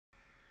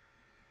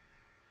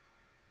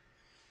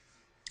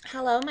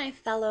Hello, my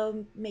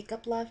fellow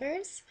makeup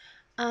lovers.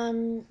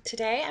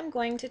 Today I'm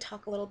going to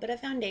talk a little bit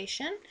of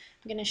foundation.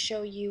 I'm going to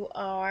show you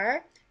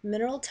our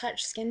Mineral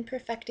Touch Skin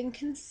Perfecting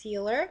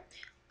Concealer.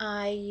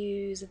 I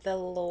use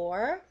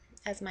Velour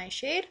as my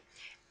shade,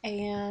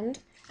 and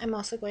I'm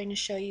also going to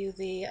show you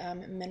the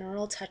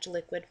Mineral Touch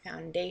Liquid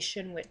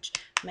Foundation, which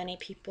many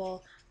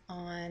people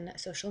on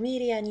social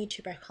media and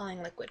YouTube are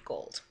calling liquid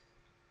gold.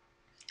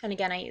 And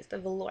again, I use the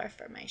Velour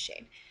for my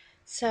shade.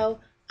 So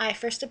I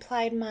first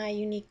applied my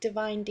Younique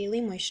Divine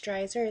Daily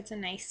Moisturizer. It's a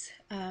nice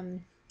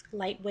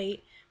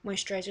lightweight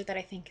moisturizer that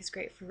I think is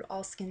great for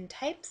all skin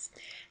types.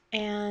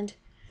 And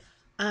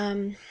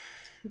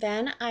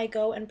then I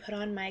go and put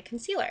on my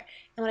concealer.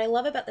 And what I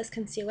love about this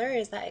concealer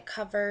is that it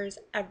covers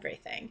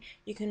everything.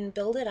 You can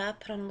build it up,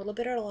 put on a little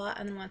bit or a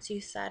lot, and then once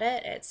you set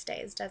it, it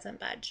stays,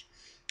 doesn't budge.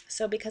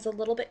 So because a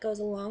little bit goes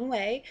a long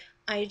way,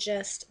 I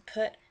just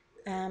put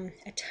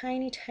a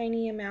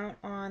tiny amount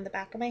on the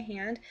back of my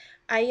hand.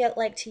 I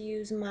like to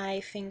use my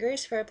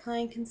fingers for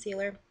applying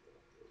concealer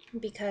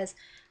because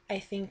I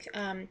think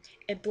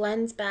it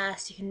blends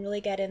best. You can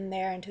really get in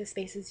there into the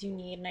spaces you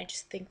need, and I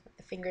just think that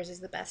the fingers is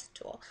the best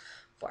tool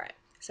for it.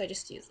 So I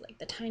just use like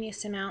the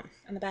tiniest amount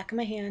on the back of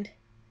my hand,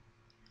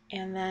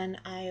 and then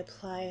I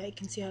apply. You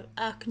can see I have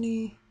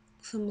acne,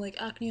 some like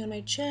acne on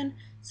my chin,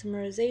 some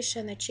rosacea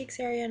in the cheeks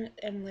area,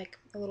 and like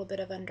a little bit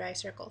of under eye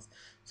circles.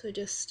 So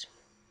just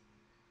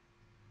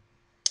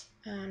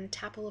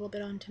tap a little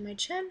bit onto my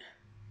chin,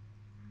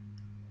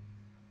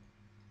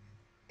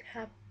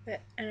 tap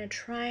it in a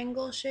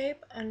triangle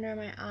shape under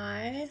my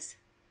eyes,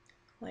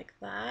 like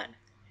that.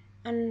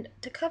 And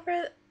to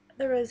cover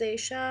the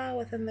rosacea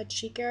within the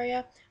cheek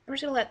area, I'm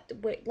just gonna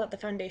let the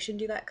foundation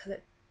do that because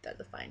it does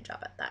a fine job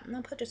at that. And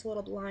I'll put just a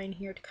little line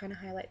here to kind of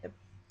highlight the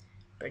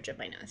bridge of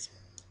my nose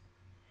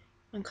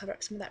and cover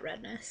up some of that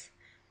redness.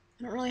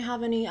 I don't really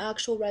have any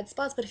actual red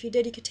spots, but if you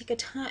did, you could take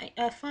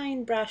a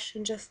fine brush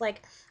and just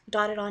like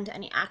dot it onto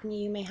any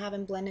acne you may have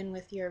and blend in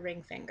with your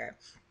ring finger.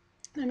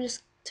 And I'm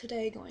just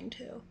today going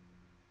to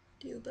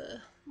do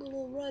the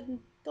little red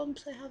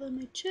bumps I have on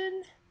my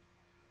chin,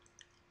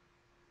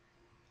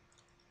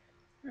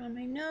 around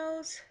my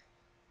nose,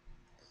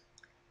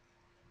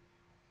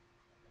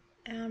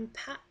 and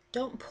pat.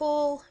 Don't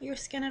pull your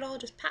skin at all,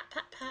 just pat,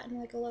 pat, pat in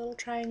like a little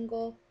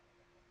triangle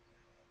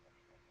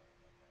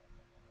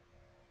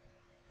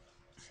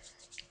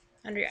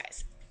under your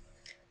eyes.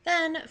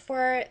 Then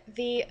for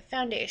the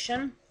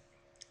foundation,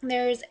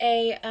 there's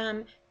a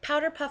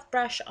powder puff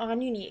brush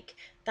on Younique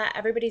that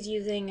everybody's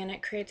using, and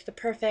it creates the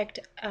perfect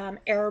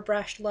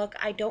airbrush look.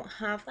 I don't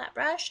have that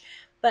brush,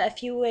 but a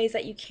few ways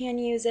that you can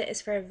use it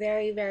is for a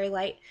very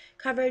light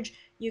coverage.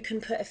 You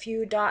can put a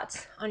few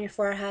dots on your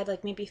forehead,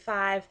 like maybe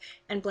 5,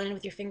 and blend it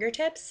with your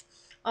fingertips.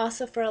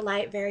 Also for a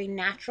light, very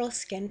natural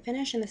skin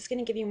finish, and this is going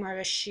to give you more of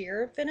a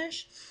sheer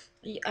finish.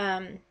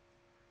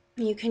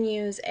 You can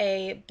use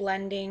a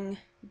blending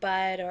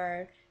bud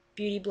or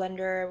beauty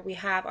blender. We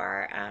have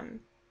our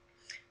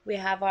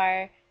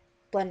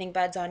blending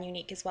buds on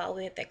Younique as well.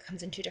 That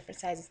comes in 2 different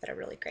sizes that are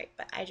really great,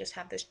 but I just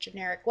have this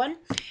generic one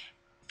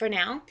for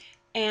now.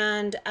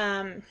 And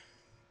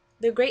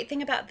the great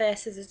thing about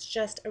this is it's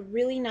just a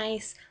really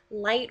nice,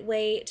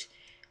 lightweight,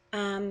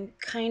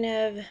 kind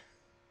of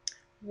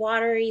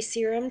watery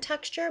serum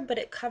texture, but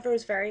it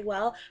covers very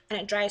well and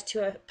it dries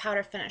to a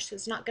powder finish. So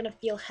it's not going to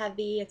feel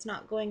heavy, it's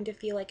not going to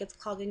feel like it's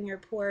clogging your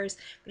pores,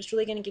 but it's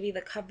really going to give you the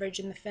coverage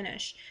and the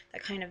finish,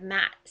 that kind of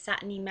matte,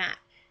 satiny matte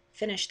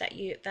finish that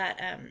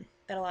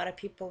a lot of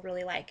people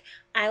really like.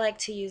 I like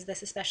to use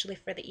this especially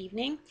for the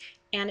evening,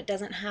 and it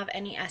doesn't have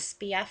any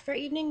SPF for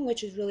evening,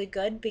 which is really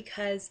good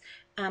because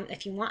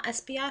if you want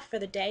SPF for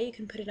the day, you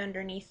can put it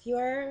underneath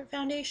your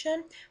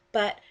foundation,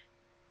 but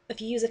if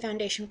you use a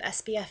foundation with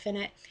SPF in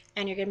it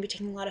and you're going to be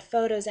taking a lot of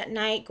photos at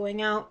night,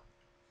 going out,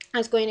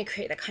 it's going to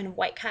create that kind of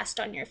white cast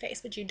on your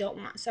face, which you don't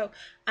want. So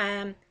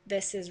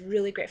this is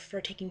really great for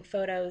taking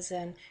photos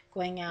and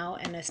going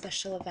out and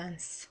special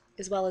events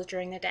as well as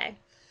during the day.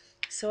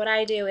 So what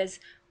I do is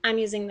I'm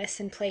using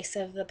this in place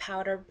of the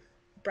powder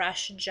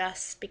brush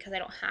just because I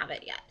don't have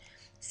it yet.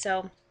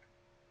 So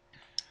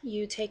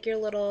you take your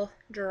little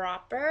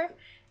dropper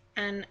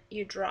and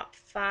you drop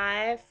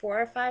 4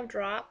 or 5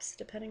 drops,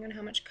 depending on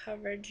how much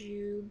coverage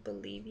you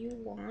believe you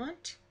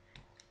want.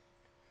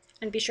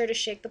 And be sure to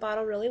shake the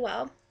bottle really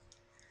well.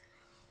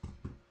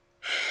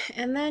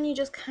 And then you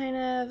just kind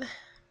of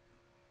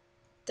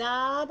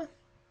dab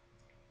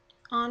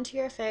onto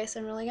your face.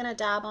 I'm really going to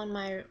dab on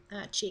my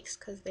cheeks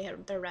because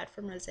they're red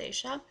from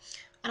rosacea.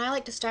 And I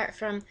like to start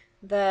from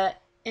the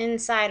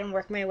inside and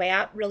work my way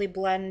out, really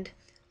blend,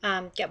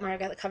 get more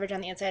coverage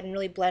on the inside and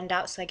really blend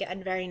out so I get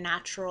a very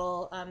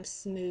natural,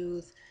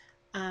 smooth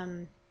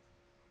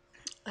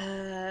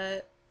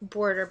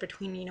border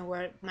between,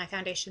 where my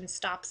foundation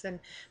stops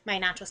and my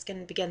natural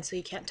skin begins, so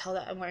you can't tell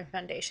that I'm wearing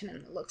foundation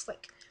and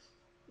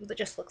it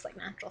just looks like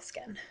natural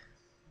skin.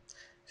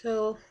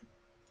 So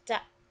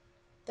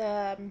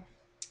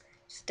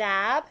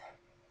dab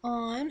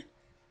on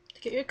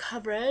to get your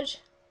coverage,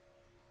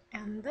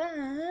 and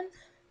then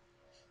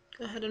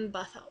go ahead and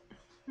buff out.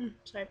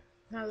 Sorry.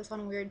 I have this on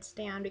a weird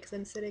stand because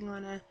I'm sitting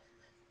on a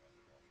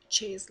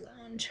chaise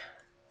lounge.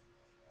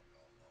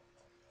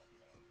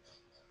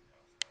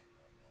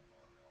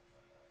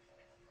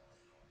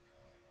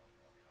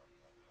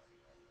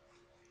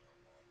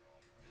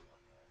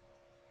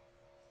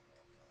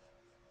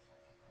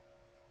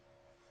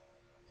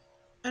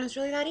 And it's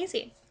really that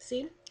easy.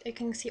 See, you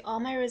can see all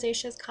my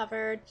rosacea is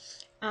covered.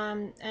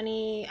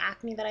 Any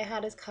acne that I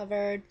had is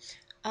covered.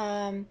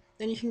 Then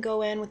you can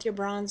go in with your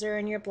bronzer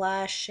and your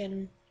blush,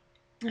 and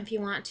if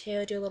you want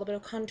to do a little bit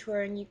of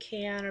contouring, you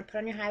can, or put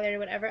on your highlighter,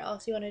 whatever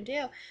else you want to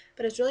do.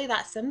 But it's really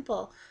that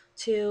simple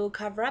to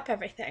cover up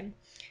everything.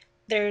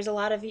 There's a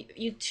lot of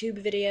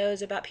YouTube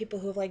videos about people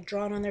who have like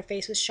drawn on their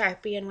face with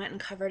Sharpie and went and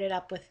covered it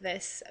up with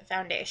this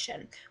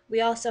foundation. We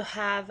also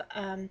have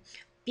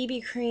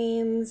BB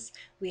creams,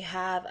 we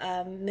have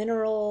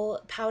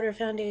mineral powder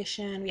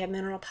foundation, we have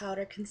mineral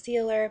powder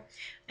concealer,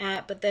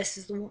 but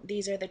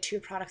these are the two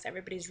products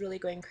everybody's really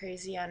going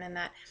crazy on, and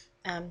that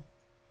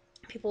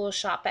people will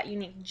shop at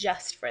Younique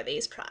just for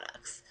these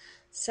products.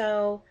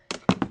 So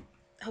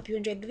I hope you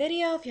enjoyed the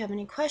video. If you have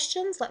any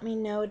questions, let me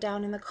know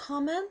down in the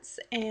comments.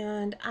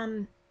 And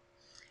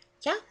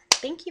yeah,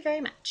 thank you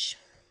very much.